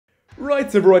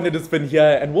Right everyone, it is Finn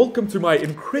here and welcome to my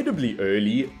incredibly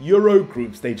early Euro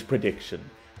group stage prediction.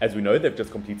 As we know, they've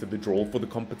just completed the draw for the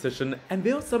competition and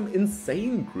there are some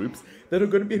insane groups that are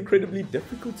going to be incredibly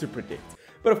difficult to predict.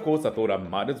 But of course I thought I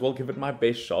might as well give it my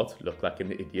best shot, look like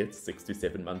an idiot 6 to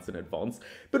 7 months in advance,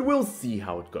 but we'll see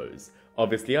how it goes.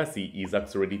 Obviously I see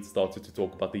Isaac's already started to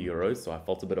talk about the Euros, so I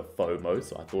felt a bit of FOMO,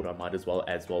 so I thought I might as well.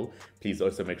 Please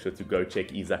also make sure to go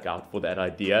check Isaac out for that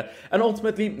idea. And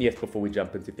ultimately, yes, before we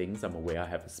jump into things, I'm aware I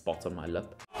have a spot on my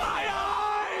lip.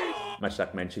 Much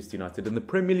like Manchester United in the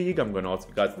Premier League, I'm going to ask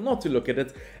you guys not to look at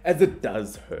it as it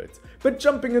does hurt. But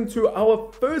jumping into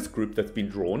our first group that's been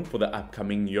drawn for the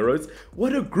upcoming Euros,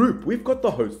 what a group! We've got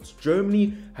the hosts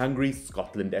Germany, Hungary,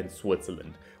 Scotland and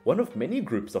Switzerland. One of many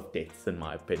groups of deaths in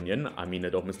my opinion. I mean,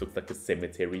 it almost looks like a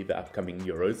cemetery, the upcoming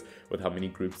Euros, with how many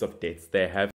groups of deaths they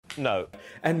have. No.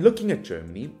 And looking at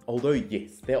Germany, although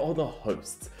yes, they are the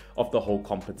hosts of the whole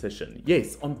competition.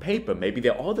 Yes, on paper, maybe they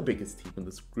are the biggest team in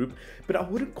this group, but I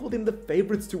wouldn't call them the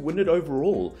favourites to win it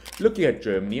overall. Looking at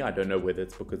Germany, I don't know whether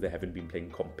it's because they haven't been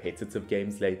playing competitive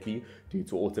games lately due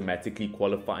to automatically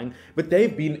qualifying, but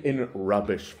they've been in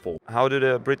rubbish form. How do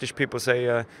the British people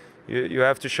say, you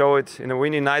have to show it in a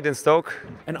winning night in Stoke?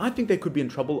 And I think they could be in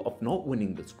trouble of not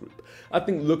winning this group. I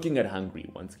think looking at Hungary,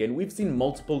 once again, we've seen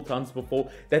multiple times before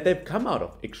that they've come out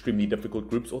of extremely difficult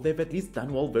groups or they've at least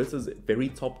done well versus very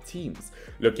top teams.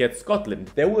 Looking at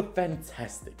Scotland, they were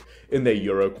fantastic in their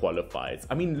Euro qualifiers.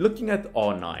 I mean, looking at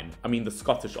the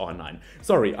Scottish R9.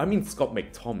 Sorry, I mean Scott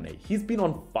McTominay. He's been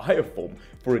on fire form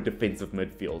for a defensive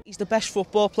midfield. He's the best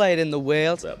football player in the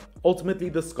world. Ultimately,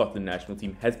 the Scotland national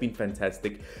team has been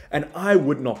fantastic and I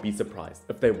would not be surprised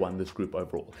if they won this group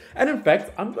overall. And in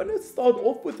fact, I'm going to start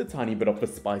off with a tiny bit of a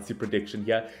spicy prediction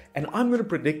here and I'm going to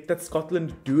predict that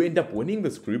Scotland do end up winning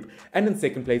this group, and in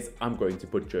second place, I'm going to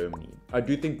put Germany. I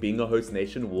do think being a host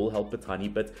nation will help a tiny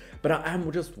bit, but I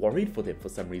am just worried for them for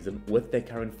some reason with their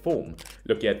current form.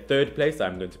 Looking at third place,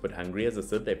 I'm going to put Hungary. As I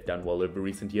said, they've done well over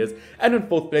recent years. And in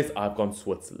fourth place, I've gone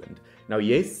Switzerland. Now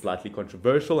yes, slightly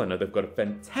controversial. I know they've got a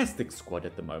fantastic squad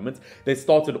at the moment. They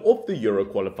started off the Euro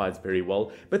qualifiers very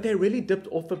well, but they really dipped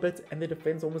off a bit and their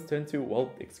defense almost turned to,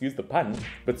 well, excuse the pun,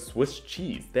 but Swiss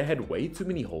cheese. They had way too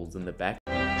many holes in the back.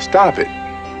 Stop it.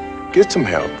 Get some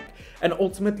help. And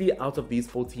ultimately, out of these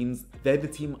four teams, they're the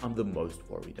team I'm the most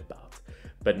worried about.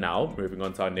 But now, moving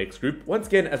on to our next group. Once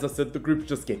again, as I said, the groups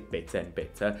just get better and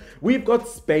better. We've got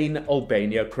Spain,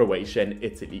 Albania, Croatia and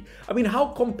Italy. I mean, how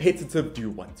competitive do you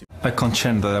want to be? I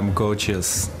contend that I'm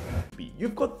gorgeous.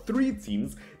 You've got three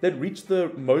teams that reached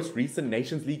the most recent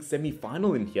Nations League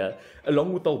semi-final in here,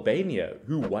 along with Albania,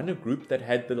 who won a group that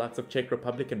had the likes of Czech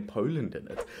Republic and Poland in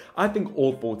it. I think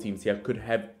all four teams here could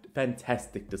have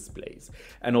fantastic displays.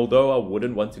 And although I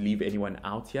wouldn't want to leave anyone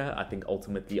out here, I think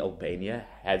ultimately Albania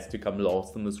has to come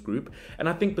last in this group. And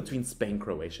I think between Spain,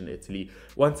 Croatia and Italy,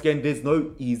 once again, there's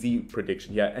no easy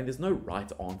prediction here and there's no right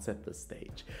answer at this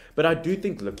stage. But I do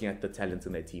think looking at the talent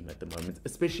in their team at the moment,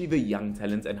 especially the young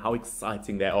talent and how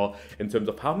exciting they are in terms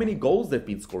of how many goals they've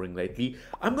been scoring lately,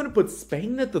 I'm going to put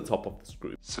Spain at the top of this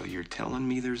group. So you're telling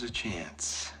me there's a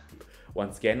chance?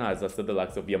 Once again, as I said, the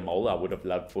likes of Yamal, I would have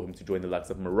loved for him to join the likes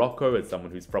of Morocco. As someone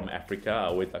who's from Africa, I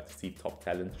always like to see top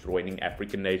talent joining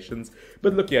African nations.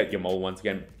 But looking at Yamal, once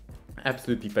again,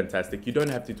 absolutely fantastic. You don't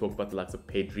have to talk about the likes of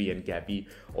Pedri and Gavi,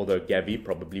 although Gavi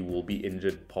probably will be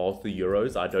injured past the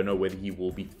Euros. I don't know whether he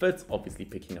will be fit, obviously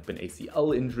picking up an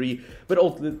ACL injury, but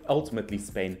ultimately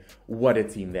Spain, what a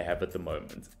team they have at the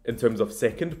moment. In terms of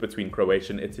second, between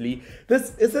Croatia and Italy,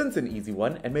 this isn't an easy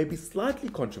one and maybe slightly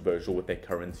controversial with their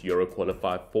current Euro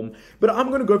qualifier form, but I'm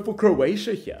going to go for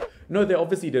Croatia here. No, they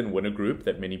obviously didn't win a group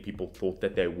that many people thought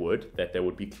that they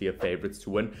would be clear favourites to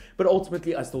win, but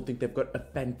ultimately I still think they've got a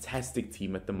fantastic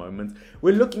team at the moment.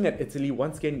 We're looking at Italy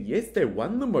once again. Yes, they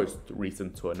won the most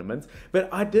recent tournament, but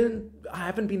I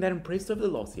haven't been that impressed over the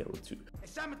last year or two.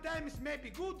 Sometimes it may be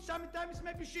good, sometimes it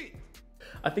may be shit.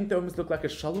 I think they almost look like a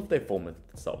shell of their former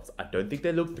selves. I don't think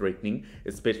they look threatening,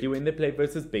 especially when they play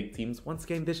versus big teams. Once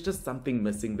again, there's just something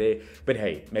missing there, but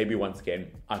hey, maybe once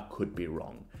again, I could be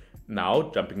wrong.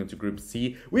 Now, jumping into Group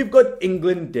C, we've got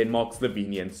England, Denmark,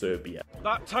 Slovenia and Serbia.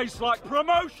 That tastes like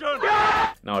promotion!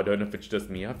 Now, I don't know if it's just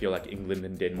me, I feel like England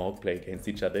and Denmark play against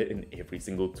each other in every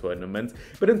single tournament.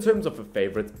 But in terms of a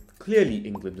favourite, clearly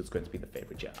England is going to be the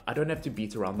favourite here. I don't have to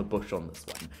beat around the bush on this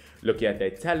one. Looking at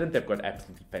their talent, they've got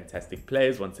absolutely fantastic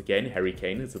players. Once again, Harry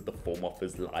Kane is at the form of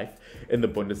his life in the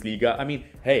Bundesliga. I mean,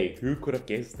 hey, who could have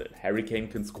guessed it? Harry Kane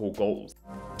can score goals.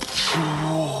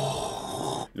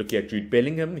 Looking at Jude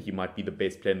Bellingham, he might be the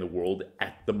best player in the world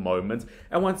at the moment.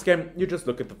 And once again, you just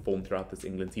look at the form throughout this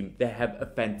England team, they have a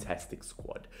fantastic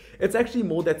squad. It's actually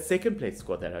more that second place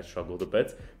squad that has struggled a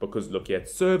bit, because looking at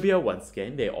Serbia, once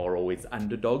again, they are always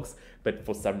underdogs, but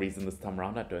for some reason this time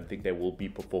around, I don't think they will be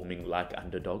performing like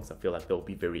underdogs. I feel like they'll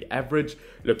be very average.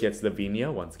 Look at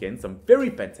Slovenia, once again, some very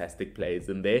fantastic players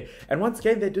in there, and once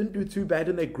again, they didn't do too bad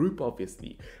in their group,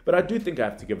 obviously. But I do think I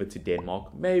have to give it to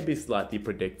Denmark, maybe slightly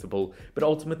predictable, but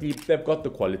ultimately, they've got the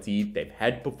quality, they've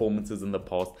had performances in the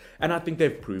past, and I think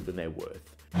they've proven their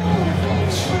worth.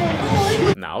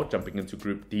 Now, jumping into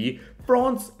Group D,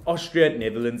 France, Austria,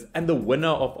 Netherlands, and the winner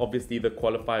of obviously the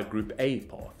qualifier Group A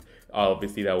path.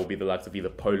 Obviously, that will be the likes of either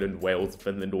Poland, Wales,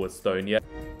 Finland, or Estonia.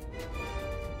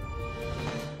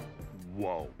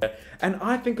 Whoa. And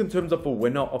I think in terms of a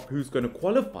winner of who's going to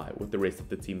qualify with the rest of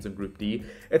the teams in Group D,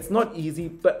 it's not easy,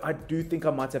 but I do think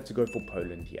I might have to go for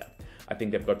Poland here. I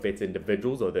think they've got better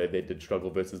individuals, although they did struggle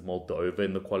versus Moldova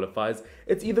in the qualifiers.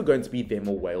 It's either going to be them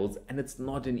or Wales, and it's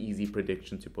not an easy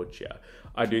prediction to put here.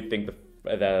 I do think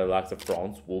the likes of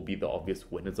France will be the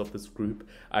obvious winners of this group.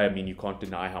 I mean, you can't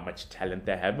deny how much talent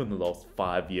they have in the last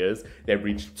 5 years. They've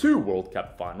reached 2 World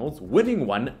Cup finals, winning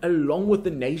one along with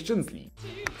the Nations League.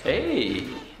 Hey,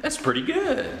 that's pretty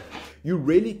good. You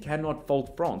really cannot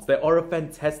fault France. They are a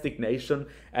fantastic nation,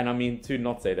 and I mean, to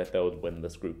not say that they would win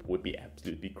this group would be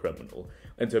absolutely criminal.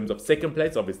 In terms of second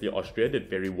place, obviously Austria did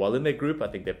very well in their group. I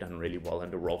think they've done really well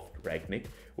under Rolf Rangnick,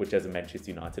 which as a Manchester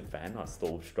United fan, I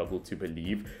still struggle to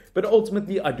believe. But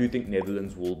ultimately, I do think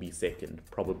Netherlands will be second.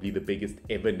 Probably the biggest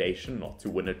ever nation not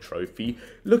to win a trophy.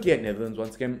 Looking at Netherlands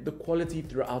once again, the quality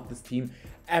throughout this team,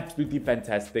 absolutely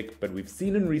fantastic. But we've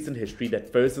seen in recent history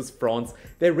that versus France,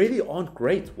 they really aren't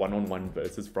great one-on-one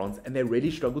versus France, and they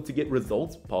really struggle to get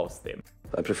results past them.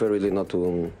 I prefer really not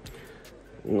to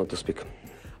speak.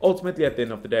 Ultimately, at the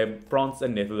end of the day, France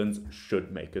and Netherlands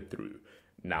should make it through.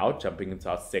 Now, jumping into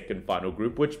our second final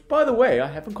group, which, by the way, I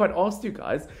haven't quite asked you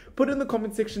guys, put in the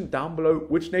comment section down below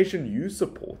which nation you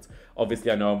support.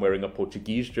 Obviously, I know I'm wearing a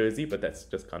Portuguese jersey, but that's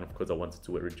just kind of because I wanted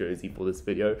to wear a jersey for this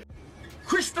video.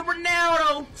 Cristiano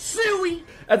Ronaldo, suey.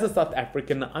 As a South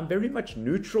African, I'm very much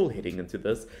neutral heading into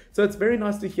this, so it's very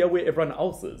nice to hear where everyone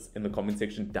else is in the comment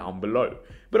section down below.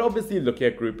 But obviously, looking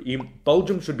at Group E,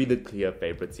 Belgium should be the clear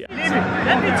favourites here.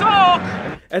 Let me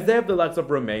talk. As they have the likes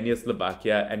of Romania,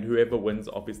 Slovakia, and whoever wins,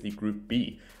 obviously, Group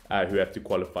B, who have to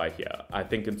qualify here. I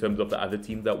think in terms of the other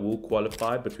teams that will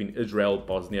qualify between Israel,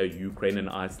 Bosnia, Ukraine, and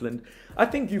Iceland, I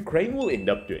think Ukraine will end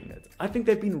up doing it. I think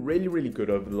they've been really, really good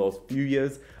over the last few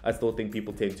years. I still think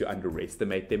people tend to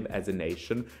underestimate them as a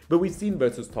nation, but we've seen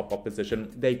versus top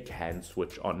opposition, they can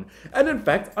switch on. And in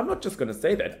fact, I'm not just going to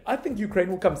say that. I think Ukraine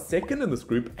will come second in this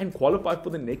group and qualify for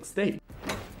the next stage.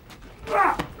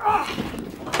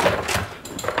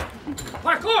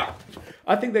 Parkour.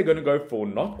 I think they're going to go for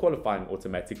not qualifying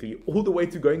automatically all the way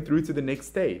to going through to the next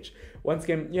stage. Once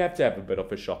again, you have to have a bit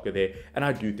of a shocker there, and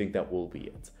I do think that will be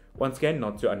it. Once again,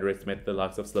 not to underestimate the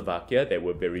likes of Slovakia. They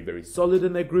were very, very solid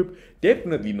in their group.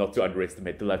 Definitely not to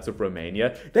underestimate the likes of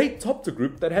Romania. They topped a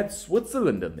group that had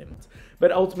Switzerland in them.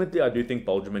 But ultimately, I do think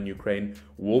Belgium and Ukraine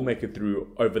will make it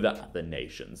through over the other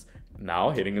nations.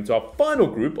 Now, heading into our final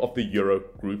group of the Euro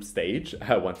group stage.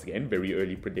 Once again, very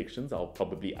early predictions. I'll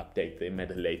probably update them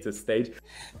at a later stage.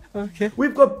 Okay.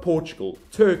 We've got Portugal,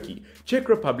 Turkey, Czech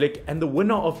Republic, and the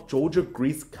winner of Georgia,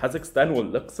 Greece, Kazakhstan, or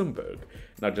Luxembourg.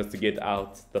 Now, just to get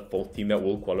out the fourth team that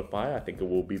will qualify, I think it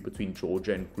will be between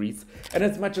Georgia and Greece. And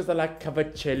as much as I like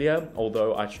Kvaratskhelia,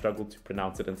 although I struggle to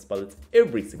pronounce it and spell it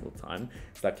every single time,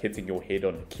 it's like hitting your head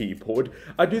on a keyboard,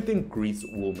 I do think Greece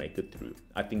will make it through.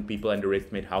 I think people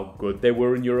underestimate how good they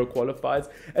were in Euro qualifiers,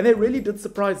 and they really did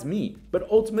surprise me. But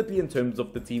ultimately, in terms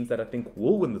of the teams that I think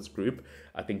will win this group,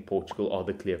 I think Portugal are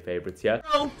the clear favourites here.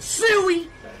 Oh, suey.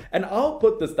 And I'll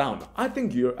put this down. I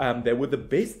think they were the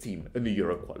best team in the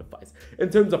Euro qualifiers. In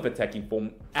terms of attacking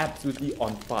form, absolutely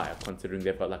on fire, considering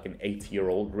they've got like an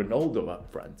 80-year-old Ronaldo up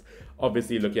front.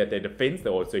 Obviously, looking at their defense,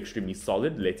 they're also extremely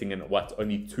solid, letting in,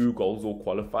 only 2 goals all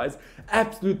qualifiers.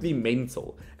 Absolutely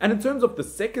mental. And in terms of the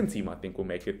second team I think will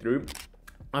make it through,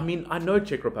 I mean, I know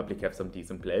Czech Republic have some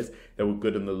decent players that were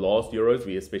good in the last Euros.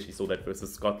 We especially saw that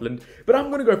versus Scotland. But I'm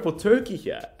going to go for Turkey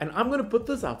here. And I'm going to put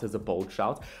this out as a bold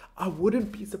shout. I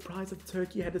wouldn't be surprised if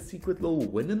Turkey had a secret little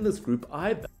win in this group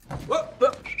either. Whoa.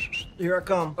 Here I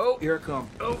come. Oh, here I come.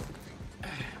 Oh.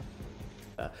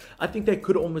 Croatia. I think they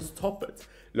could almost top it.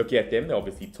 Looking at them, they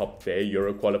obviously topped their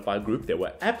Euro qualifier group. They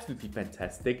were absolutely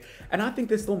fantastic. And I think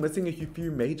they're still missing a few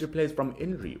major players from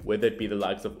injury, whether it be the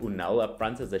likes of Unal up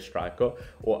front as a striker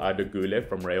or Arda Güler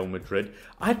from Real Madrid.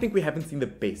 I think we haven't seen the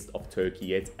best of Turkey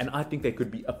yet, and I think they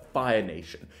could be a fire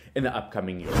nation in the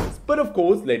upcoming Euros. But of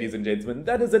course, ladies and gentlemen,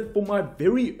 that is it for my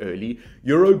very early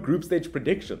Euro group stage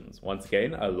predictions. Once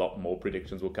again, a lot more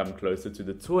predictions will come closer to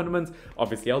the tournament.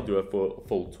 Obviously, I'll do a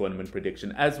full tournament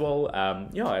prediction as well.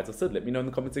 Yeah, as I said, let me know in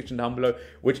the comment section down below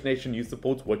which nation you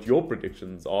support, what your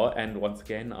predictions are, and once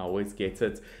again, I always get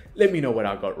it. Let me know what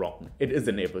I got wrong. It is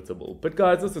inevitable. But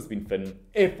guys, this has been Finn,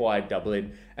 FY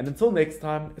Dublin, and until next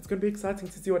time, it's going to be exciting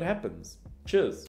to see what happens. Cheers.